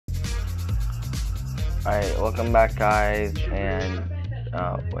Alright, welcome back guys, and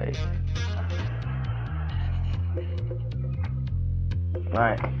wait.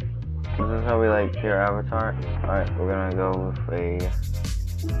 Alright, this is how we like your avatar. Alright, we're gonna go with a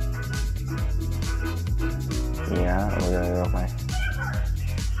we're gonna go with my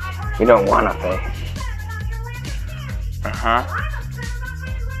we don't want a face.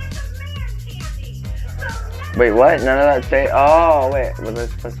 Wait, what? None of that say. Oh wait, was I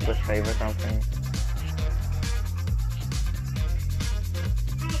supposed to save or something?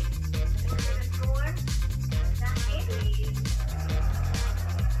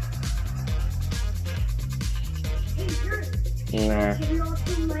 Nah. He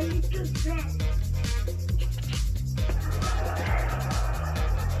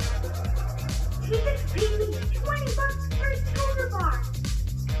just paid me $20 for a silver bar.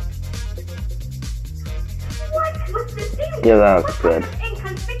 What was the thing? Yeah, that looks good.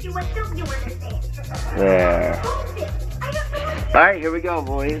 Inconspicuous, don't you understand? There. Alright, here we go,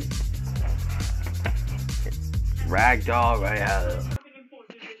 boys. Ragdoll royale.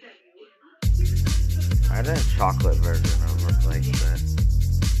 I had a chocolate version of it like this.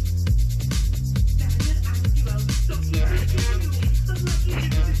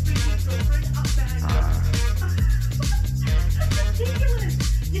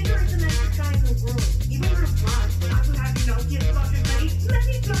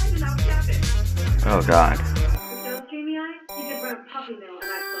 Oh god.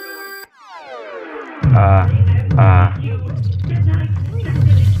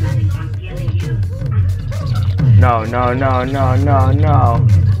 No.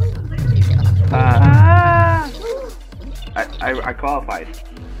 I qualified.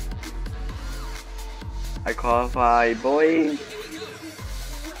 I qualified, boys.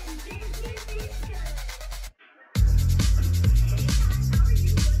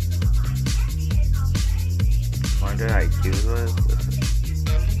 Wonder how IQ was.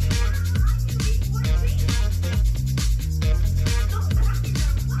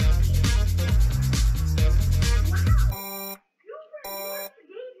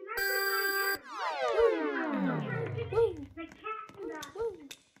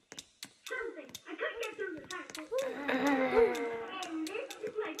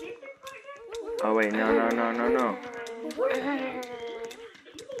 Oh wait, no.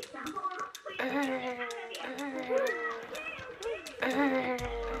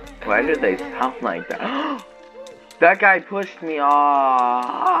 Why do they sound like that? That guy pushed me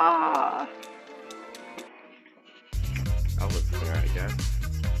off. That was fair, I guess.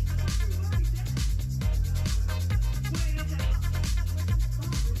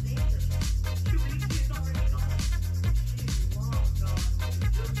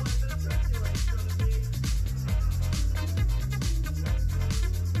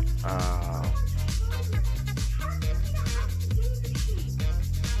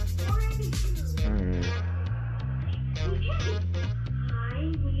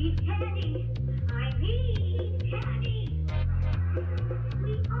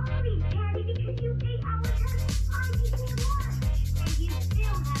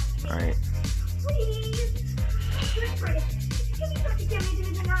 Alright.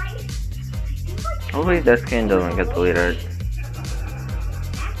 Hopefully this game doesn't get deleted.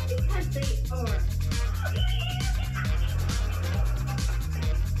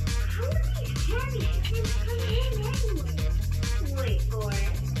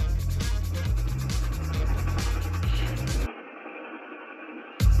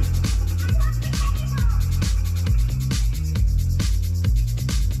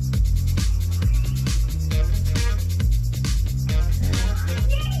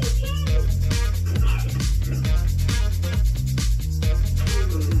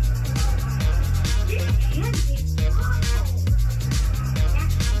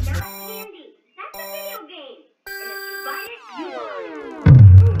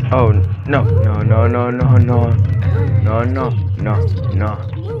 Oh no.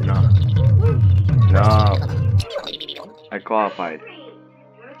 I qualified.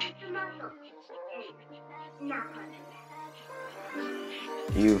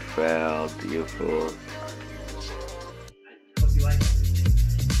 You failed, you fool.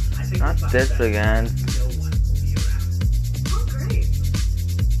 Not this again.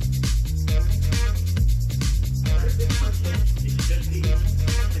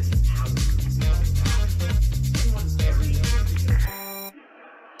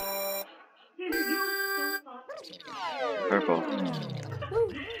 Purple.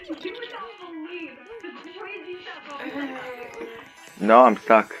 No, I'm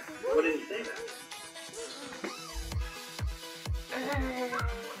stuck. What did you say that?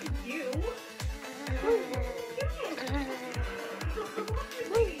 You?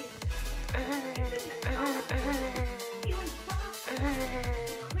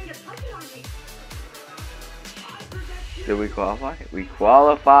 Did we qualify? We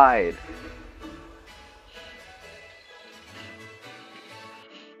qualified.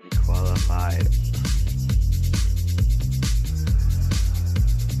 We qualified.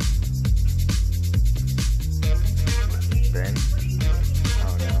 Spin.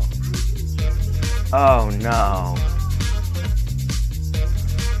 Oh no. Oh no.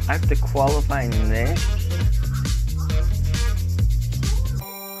 I have to qualify in this?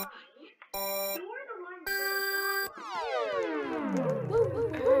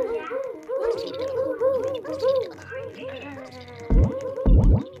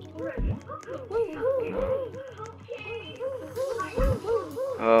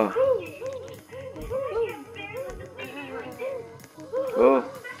 Oh. Oh.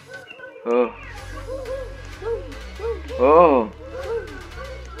 Oh. Oh.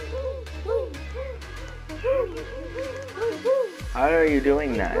 How are you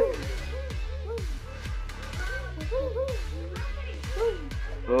doing that?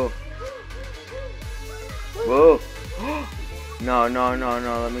 Oh. Whoa. No, no, no,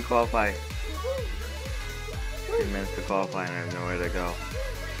 no. Let me qualify. 3 minutes to qualify and I have nowhere to go.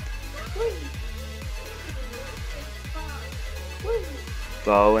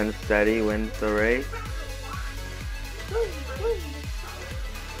 Slow and steady wins the race.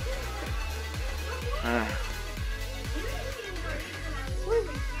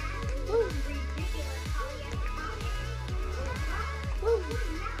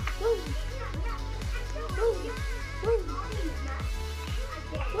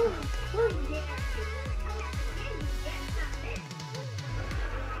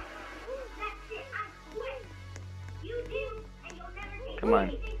 Come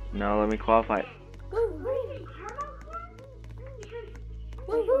on. No, let me qualify.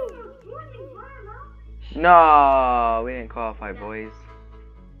 No, we didn't qualify, boys.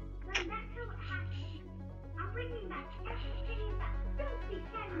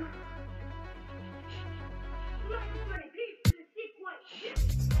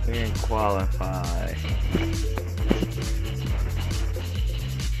 We didn't qualify.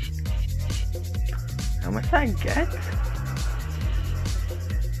 How much did I get?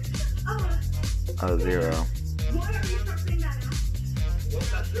 Oh, 0. Why are you something that up? Well,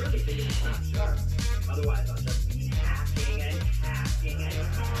 that's really thinking it's not sharp. Otherwise, I'll just be hacking and hacking and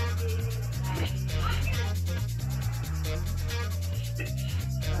hacking and hacking.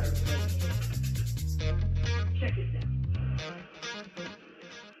 Check this out.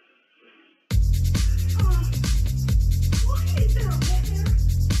 Why is there a hole there?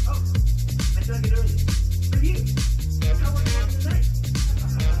 Oh, I dug it earlier. For you. That's how we're going tonight.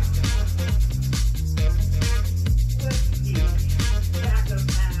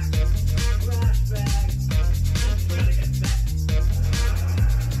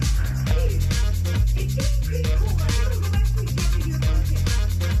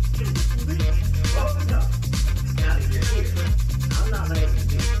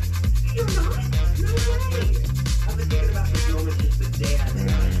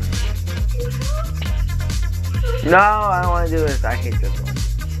 No, I don't want to do this. I hate this one.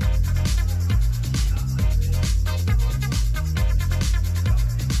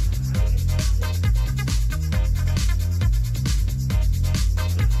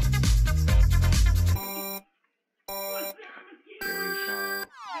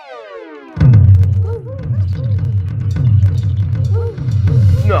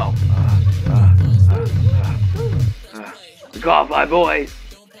 No. We qualified, boys.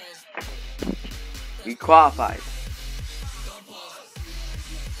 We qualified.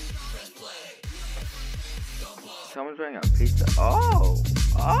 Someone's bringing a pizza. Oh.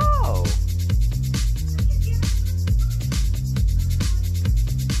 Oh.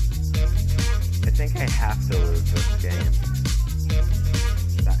 I think I have to lose this game.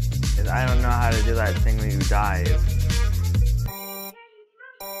 I don't know how to do that thing where you dive.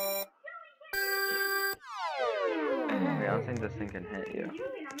 I don't think this thing can hit you.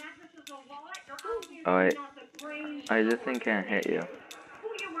 Oh wait. This thing can't hit you.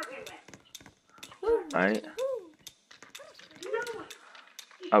 Alright.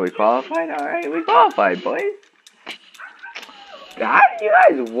 Oh, we qualified? Alright, we qualified, boys. God, you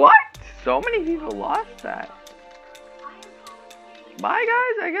guys, what? So many people lost that. Bye,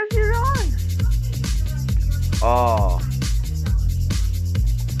 guys. I guess you're on. Oh.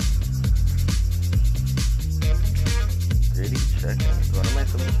 Greedy chickens. What am I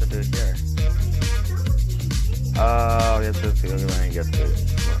supposed to do here? Oh, yes, that's the only way I get to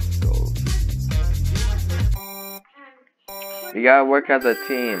gold. You gotta work as a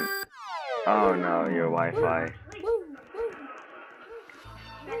team. Oh no, your Wi-Fi.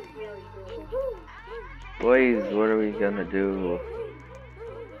 Boys, what are we gonna do?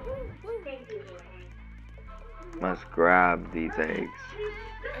 Must grab these eggs.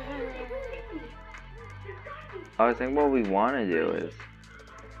 I was thinking what we want to do is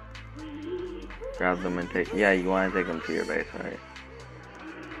grab them and take. Yeah, you want to take them to your base, right?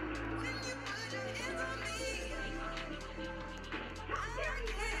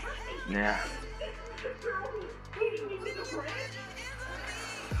 Yeah.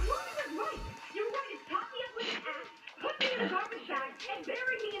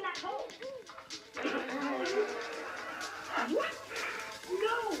 What?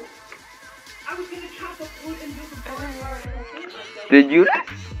 No! I was gonna chop up wood and build a bonfire. Did you?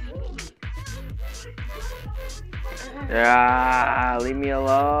 Yeah, leave me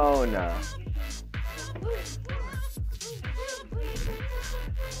alone. I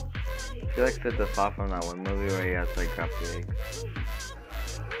feel like it's the spot from that one movie where he has to like grab the eggs.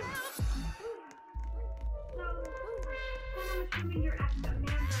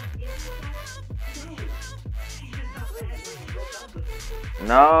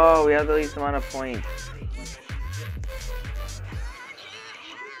 No, we have the least amount of points.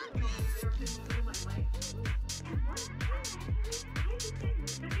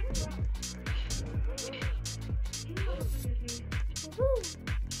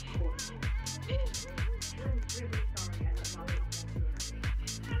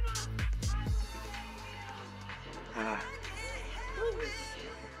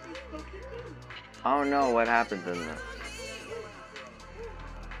 I don't know what happens in this.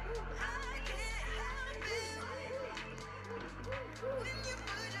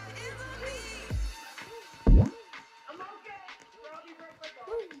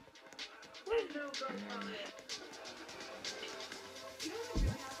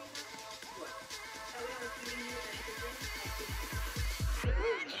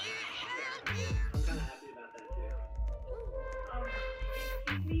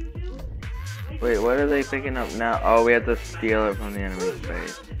 Wait, what are they picking up now? Oh, we have to steal it from the enemy's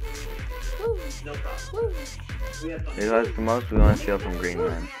base. No problem. If that's the most we want to steal from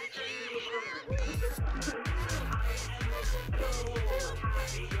Greenland.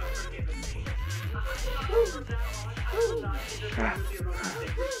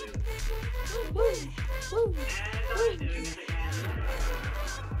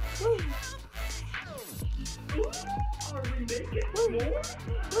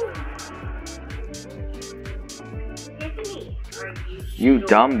 You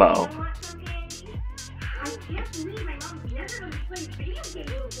Dumbo. I can't believe my mom's never gonna play video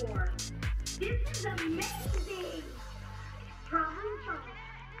games before. This is amazing. Problem solved.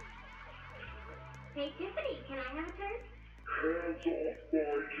 Hey Tiffany, can I have a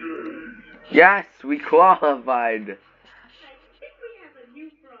turn? Yes, we qualified. I think we have a new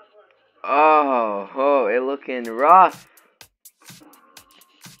problem. Oh, it looking rough.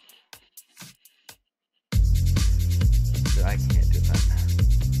 I can't do that.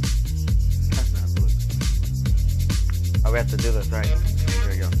 Oh, we have to do this, right?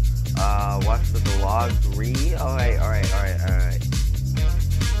 Here we go. Watch the logs alright.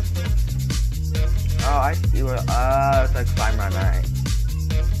 Oh, I see what, it's like climb run, alright.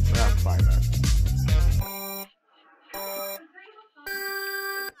 We're not climb run.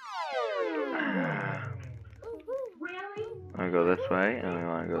 Really? I wanna go this way, and we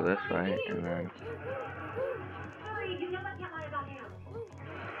wanna go this way, and then... Sorry, you know I can't lie about him.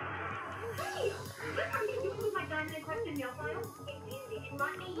 Hey, what are you doing with my diamond encrusted mail file? If you didn't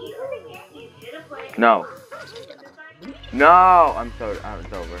want me using it, you should have played. No. No!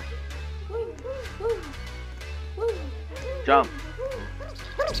 It's over. Jump.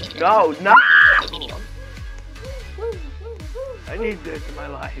 No! I need this in my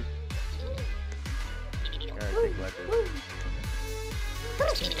life. Take weapons.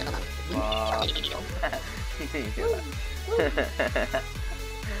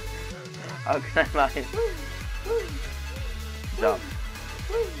 How can I mine? Jump.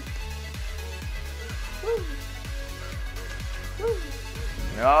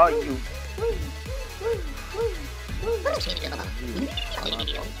 No, you. No. Please.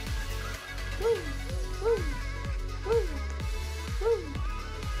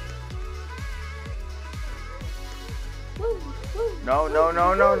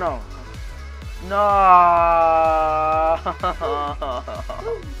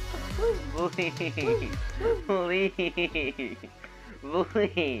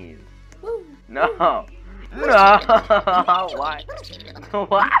 No. Why?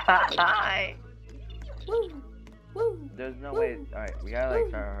 Why? There's no way. Alright, we gotta like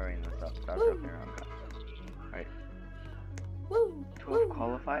start hurrying this up. Stop joking around, guys. Alright. 12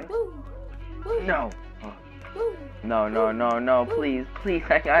 qualified? No. Oh. No, no, no, no, please, please,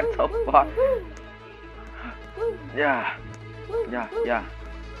 I got so far. Yeah. Yeah, yeah.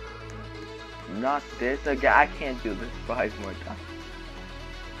 Not this again. I can't do this 5 more times.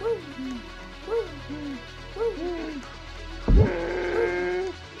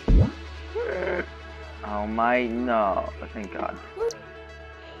 Oh my, no. Thank God.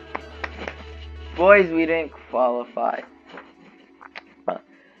 Boys, we didn't qualify.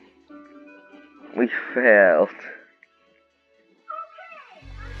 We failed.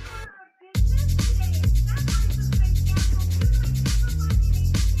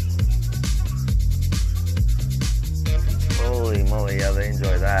 Holy moly, yeah, they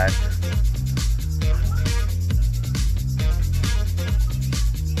enjoy that.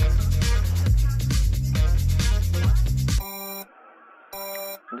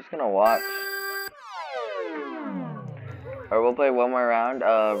 I'm just gonna watch. Or we'll play one more round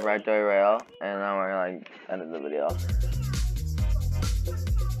of ragdoll royale, and then we're like end the video.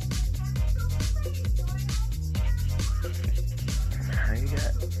 How you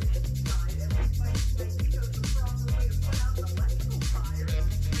get?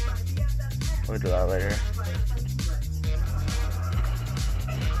 We'll do that later.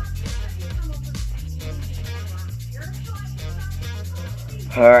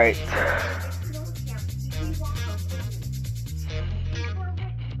 Alright.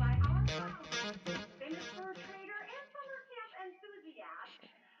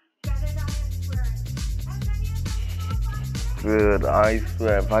 Dude, I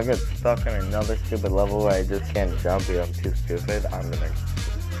swear, if I get stuck in another stupid level where I just can't jump because I'm too stupid, I'm gonna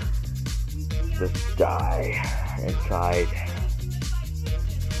just die inside.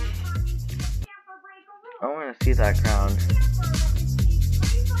 I wanna see that crown.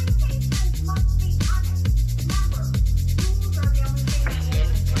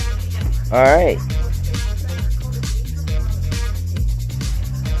 Alright.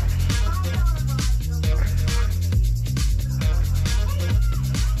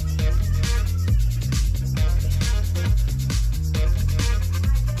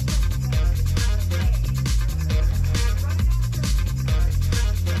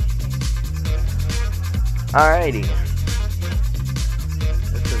 Alrighty.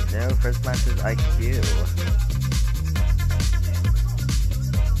 This is new. First match is IQ.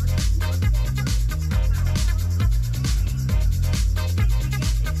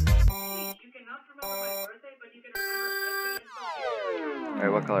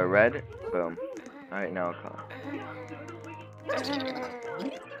 Alright, what color? Red? Boom. Alright, now what color?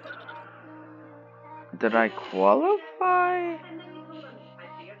 Did I qualify?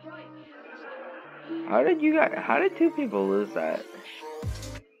 How did 2 people lose that?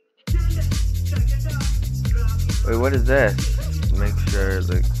 Wait, what is this? Make sure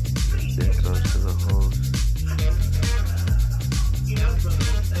the it goes to the host.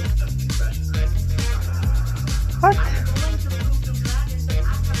 What?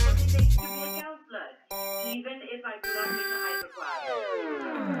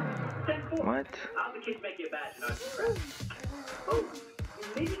 What?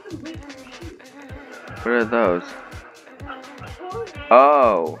 What are those?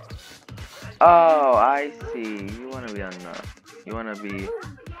 Oh. Oh, I see. You want to be on the... You want to be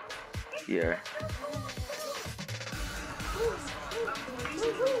here.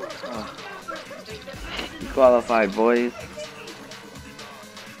 Oh. You qualified, boys.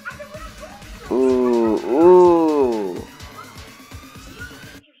 Ooh, ooh.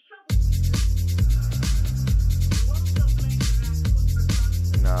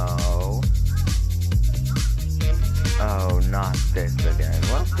 No. Oh, not this again.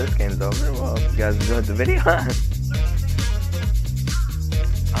 Well, this game's over. Well, if you guys enjoyed the video.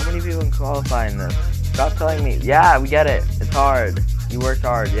 How many people can qualify in this? Stop telling me. Yeah, we get it. It's hard. You worked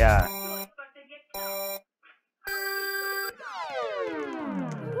hard, yeah.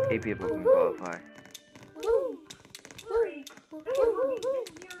 8 people can qualify.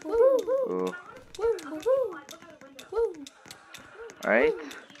 Ooh. Alright.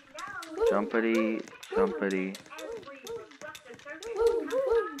 Jumpity, jumpity.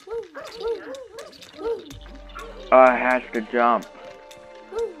 Oh, I have to jump.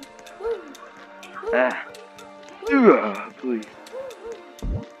 Please.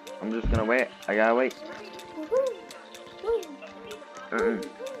 I'm just gonna wait. I gotta wait.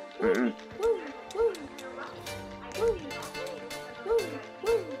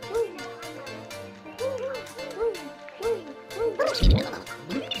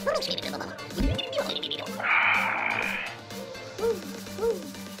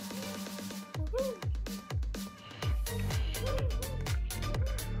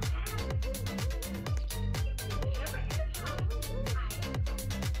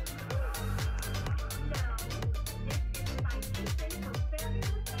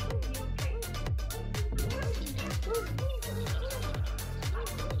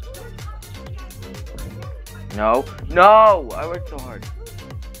 No, no! I worked so hard.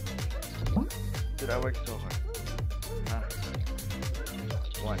 Dude, I worked so hard.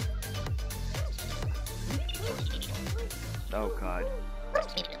 One. Oh god.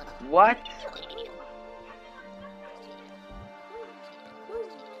 What?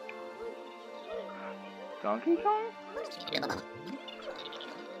 Donkey Kong?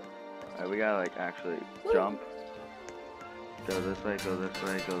 Alright, we gotta like actually jump. Go this way, go this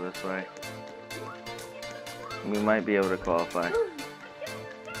way, go this way. We might be able to qualify.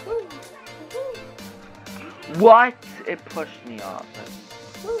 What? It pushed me off.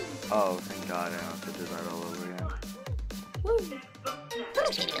 Oh, thank god I don't have to do that all over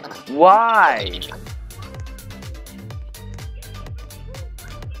again. Why?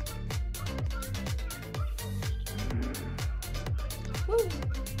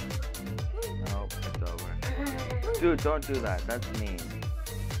 Nope, it's over. Dude, don't do that. That's mean.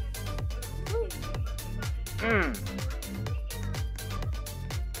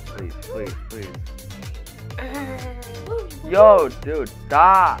 Please, please, please. Yo, dude,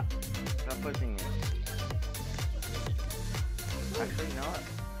 stop! Stop pushing me. Actually, not.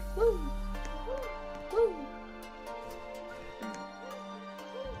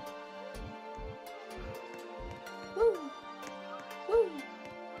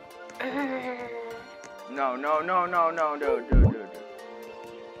 No, no, no, no, no, dude.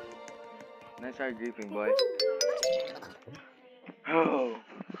 Nice hard griefing, boy. Oh.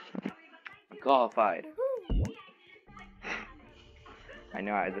 Qualified. I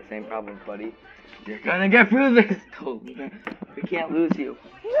know I had the same problem, buddy. You're gonna get through this! We can't lose you.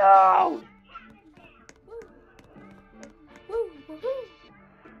 No!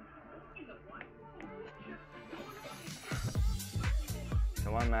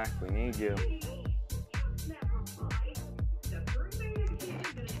 Come on, Mac, we need you.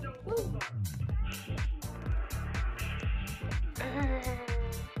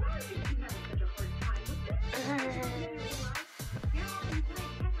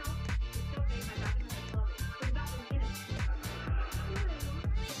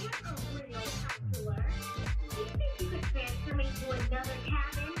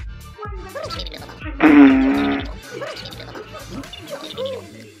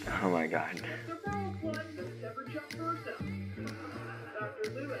 Oh my god.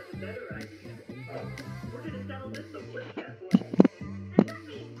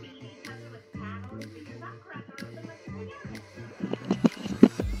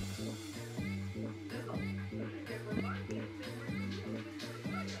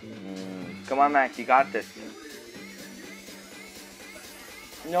 Come on, Mac, you got this.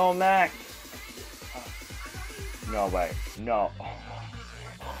 No, Mac. No way. No.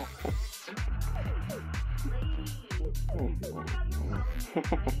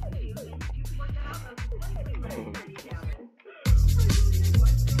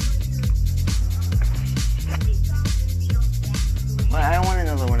 I want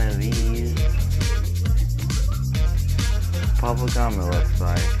another one of these. Bubblegum, it looks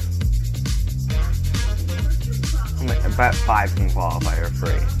like. I bet 5 can qualify or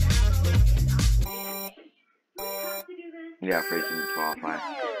 3. Yeah, 3 can qualify.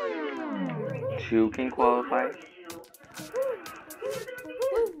 2 can qualify.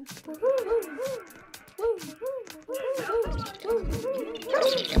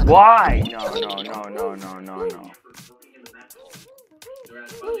 Why? No.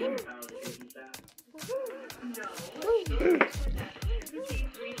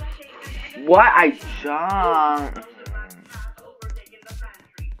 What? I jumped.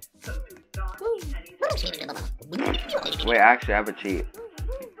 Wait, actually, I have a cheat.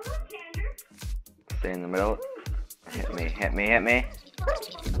 Stay in the middle. Hit me.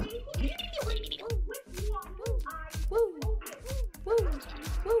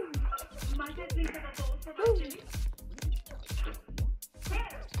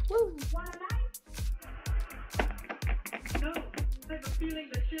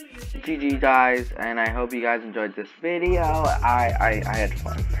 GG guys, and I hope you guys enjoyed this video. I had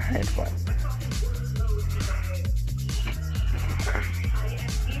fun.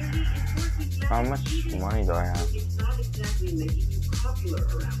 How much money do I have? It's not exactly making you popular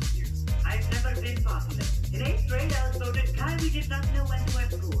around here. I've never been popular. It ain't straight out, so just kindly did not know when to wear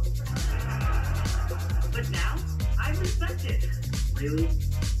school. But now, I'm respected. Really?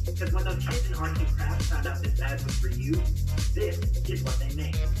 Because when those kids in arts and crafts found out this ad was for you, this is what they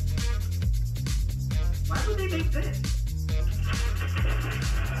made. Why would they make this?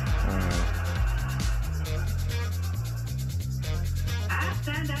 Ask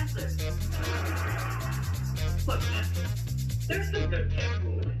and answer. Look, man, there's some good tech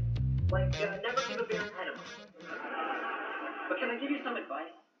rules. Like, never give a bear an animal. But can I give you some advice?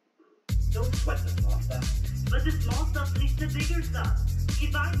 Don't sweat the small stuff. But the small stuff leads to bigger stuff.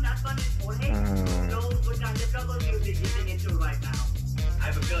 If I'm not fun in Jorge, who knows what kind of trouble you'll be getting into right now. I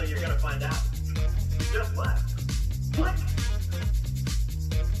have a feeling you're gonna find out. Just what? What?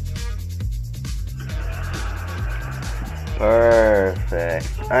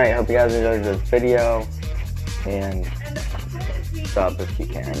 Perfect. Alright, hope you guys enjoyed this video. And sub if you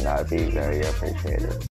can, that would be very appreciated.